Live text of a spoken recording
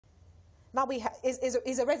Now,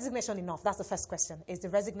 is a resignation enough? That's the first question. Is the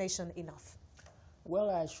resignation enough? Well,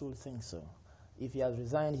 I should think so. If he has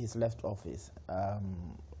resigned his left office,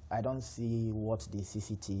 I don't see what the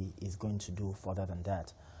CCT is going to do further than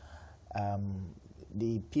that.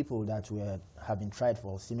 The people that have been tried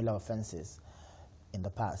for similar offenses in the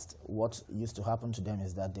past, what used to happen to them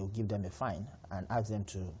is that they will give them a fine and ask them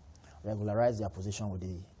to regularize their position with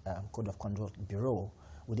the Code of Conduct Bureau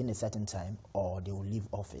within a certain time, or they will leave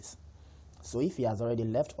office. So if he has already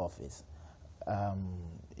left office,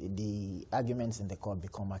 the arguments in the court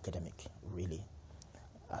become academic, really,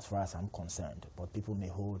 as far as I'm concerned. But people may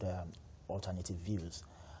hold alternative views.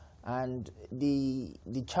 And the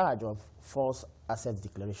charge of false assets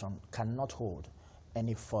declaration cannot hold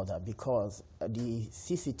any further, because the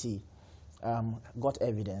CCT got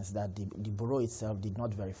evidence that the Bureau itself did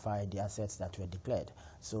not verify the assets that were declared.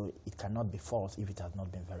 So it cannot be false if it has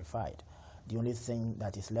not been verified. The only thing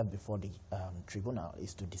that is left before the tribunal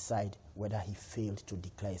is to decide whether he failed to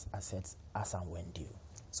declare his assets as and when due.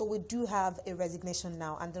 So we do have a resignation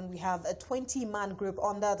now, and then we have a 20-man group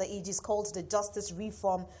under the aegis called the Justice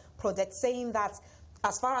Reform Project, saying that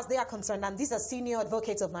as far as they are concerned, and these are senior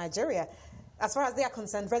advocates of Nigeria, as far as they are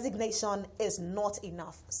concerned, resignation is not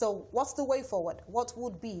enough. So what's the way forward? What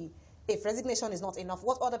would be, if resignation is not enough,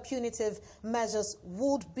 what other punitive measures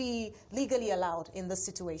would be legally allowed in this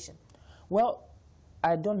situation? Well,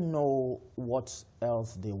 I don't know what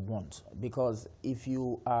else they want, because if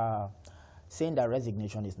you are saying that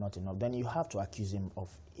resignation is not enough, then you have to accuse him of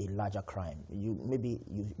a larger crime. Maybe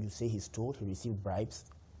you say he stole, he received bribes,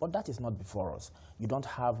 but that is not before us. You don't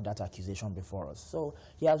have that accusation before us. So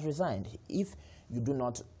he has resigned. If you do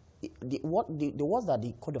not, the worst that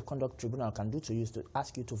the Code of Conduct Tribunal can do to you is to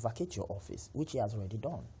ask you to vacate your office, which he has already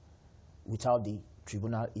done, without the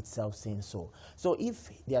tribunal itself saying so. So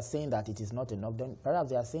if they are saying that it is not enough, then perhaps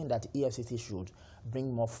they are saying that EFCC should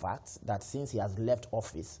bring more facts, that since he has left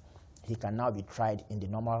office, he can now be tried in the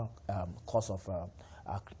normal course of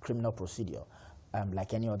a criminal procedure,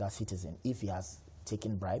 like any other citizen, if he has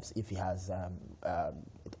taken bribes, if he has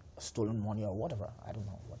stolen money or whatever. I don't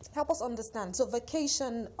know. Help us understand. So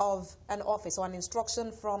vacation of an office or an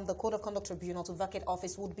instruction from the Code of Conduct Tribunal to vacate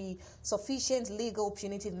office would be sufficient legal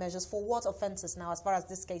punitive measures for what offenses now, as far as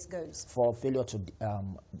this case goes? For failure to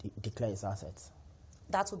declare his assets.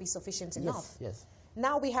 That would be sufficient enough? Yes.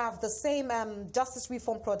 Now we have the same Justice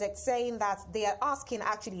Reform Project saying that they are asking,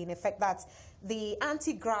 actually, in effect, that the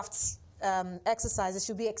anti-graft exercises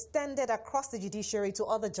should be extended across the judiciary to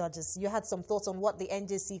other judges. You had some thoughts on what the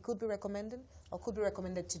NJC could be recommending or could be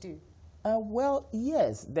recommended to do? Well,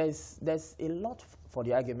 yes, there's a lot for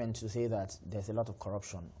the argument to say that there's a lot of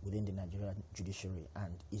corruption within the Nigerian judiciary,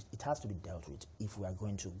 and it has to be dealt with if we are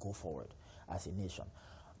going to go forward as a nation.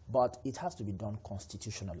 But it has to be done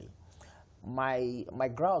constitutionally. My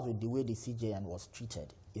grouse with the way the CJN was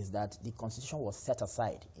treated is that the Constitution was set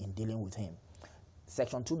aside in dealing with him.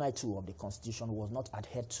 Section 292 of the Constitution was not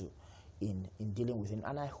adhered to in dealing with him.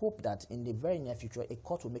 And I hope that in the very near future, a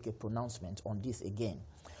court will make a pronouncement on this again.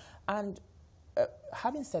 And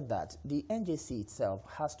having said that, the NJC itself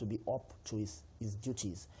has to be up to its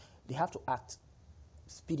duties. They have to act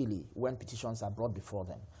speedily when petitions are brought before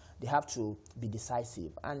them. They have to be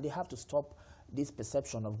decisive, and they have to stop this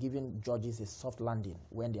perception of giving judges a soft landing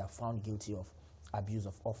when they are found guilty of abuse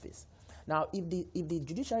of office. Now, if the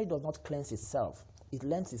judiciary does not cleanse itself, it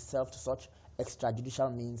lends itself to such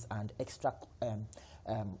extrajudicial means and extra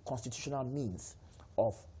constitutional means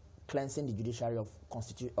of cleansing the judiciary of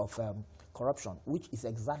corruption, which is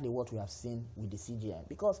exactly what we have seen with the CJN.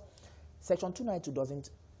 Because Section 292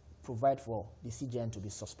 doesn't provide for the CJN to be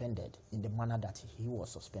suspended in the manner that he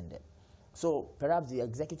was suspended. So perhaps the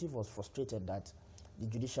executive was frustrated that the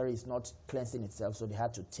judiciary is not cleansing itself, so they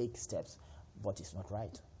had to take steps, but it's not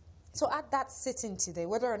right. So at that sitting today,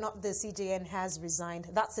 whether or not the CJN has resigned,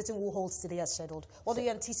 that sitting will hold today as scheduled. What do you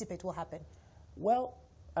anticipate will happen? Well,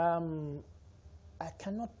 I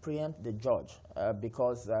cannot preempt the judge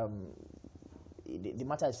because the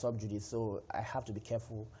matter is sub judice, so I have to be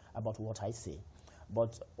careful about what I say.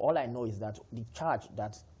 But all I know is that the charge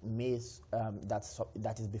that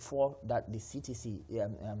that is before that the CTC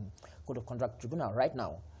Code of Conduct Tribunal right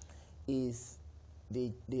now is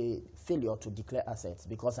the failure to declare assets,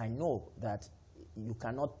 because I know that you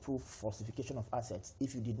cannot prove falsification of assets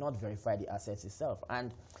if you did not verify the assets itself.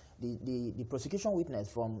 And the prosecution witness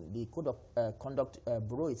from the Code of Conduct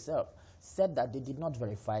Bureau itself said that they did not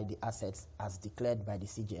verify the assets as declared by the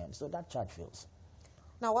CJN. So that charge fails.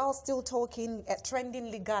 Now, while still talking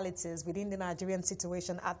trending legalities within the Nigerian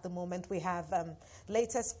situation at the moment, we have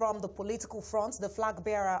latest from the political front, the flag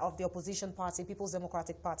bearer of the opposition party, People's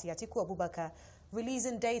Democratic Party, Atiku Abubakar,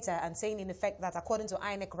 releasing data and saying in effect that according to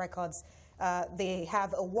INEC records, they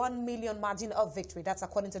have a 1 million margin of victory. That's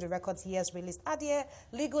according to the records he has released. Are there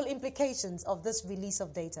legal implications of this release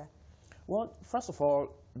of data? Well, first of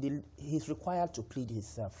all, he's required to plead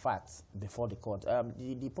his facts before the court.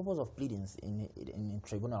 The purpose of pleadings in a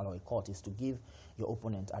tribunal or a court is to give your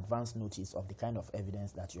opponent advance notice of the kind of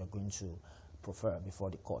evidence that you are going to prefer before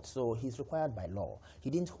the court. So he's required by law. He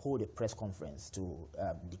didn't hold a press conference to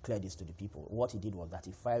declare this to the people. What he did was that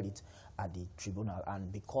he filed it at the tribunal, and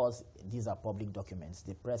because these are public documents,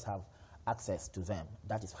 the press have access to them.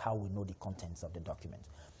 That is how we know the contents of the document.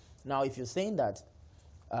 Now, if you're saying that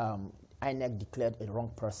INEC declared a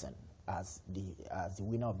wrong person as the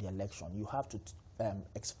winner of the election, you have to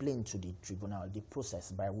explain to the tribunal the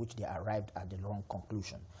process by which they arrived at the wrong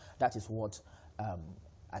conclusion. That is what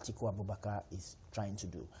Atiku Abubakar is trying to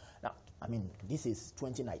do. Now, I mean, this is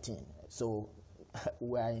 2019, so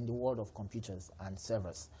we are in the world of computers and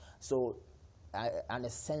servers. So an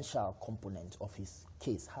essential component of his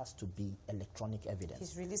case has to be electronic evidence.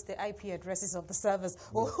 He's released the IP addresses of the servers.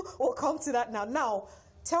 Yes. We'll come to that now. Now,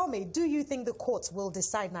 tell me, do you think the courts will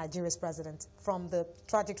decide Nigeria's president from the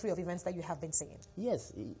trajectory of events that you have been seeing?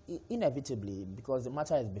 Yes, inevitably, because the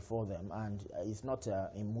matter is before them, and it's not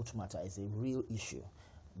a moot matter, it's a real issue.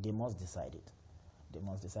 They must decide it. They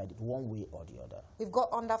must decide it one way or the other. We've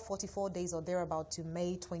got under 44 days or thereabout to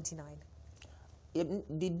May 29.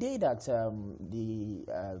 The day that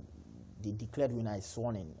the declared winner is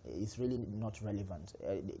sworn in is really not relevant.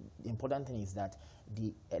 The important thing is that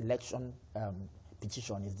the election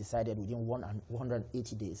petition is decided within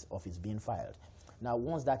 180 days of its being filed. Now,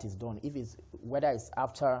 once that is done, whether it's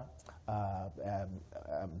after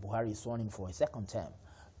Buhari is sworn in for a second term,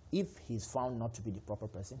 if he's found not to be the proper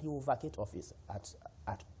person, he will vacate office at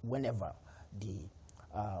whenever the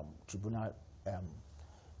tribunal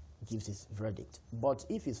gives his verdict. But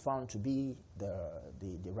if he's found to be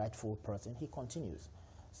the rightful person, he continues.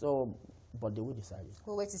 So, but they will decide it.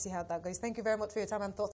 We'll wait to see how that goes. Thank you very much for your time and thoughts.